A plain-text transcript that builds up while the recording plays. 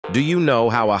Do you know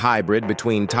how a hybrid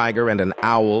between tiger and an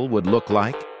owl would look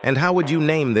like? And how would you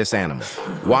name this animal?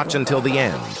 Watch until the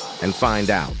end and find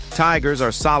out. Tigers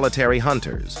are solitary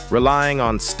hunters, relying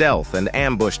on stealth and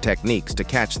ambush techniques to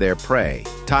catch their prey.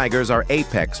 Tigers are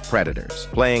apex predators,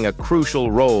 playing a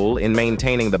crucial role in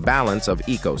maintaining the balance of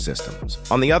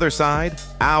ecosystems. On the other side,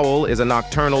 owl is a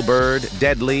nocturnal bird,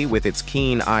 deadly with its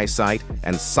keen eyesight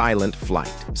and silent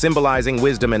flight. Symbolizing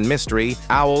wisdom and mystery,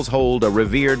 owls hold a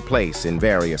revered place in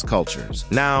various cultures.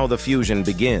 Now the fusion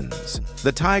begins.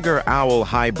 The tiger-owl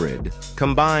hybrid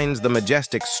combines the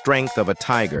majestic strength of a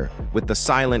tiger with the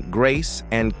silent grace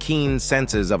and keen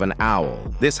senses of an owl.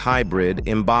 This hybrid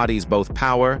embodies both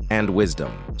power and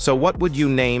wisdom. So what would you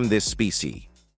name this species?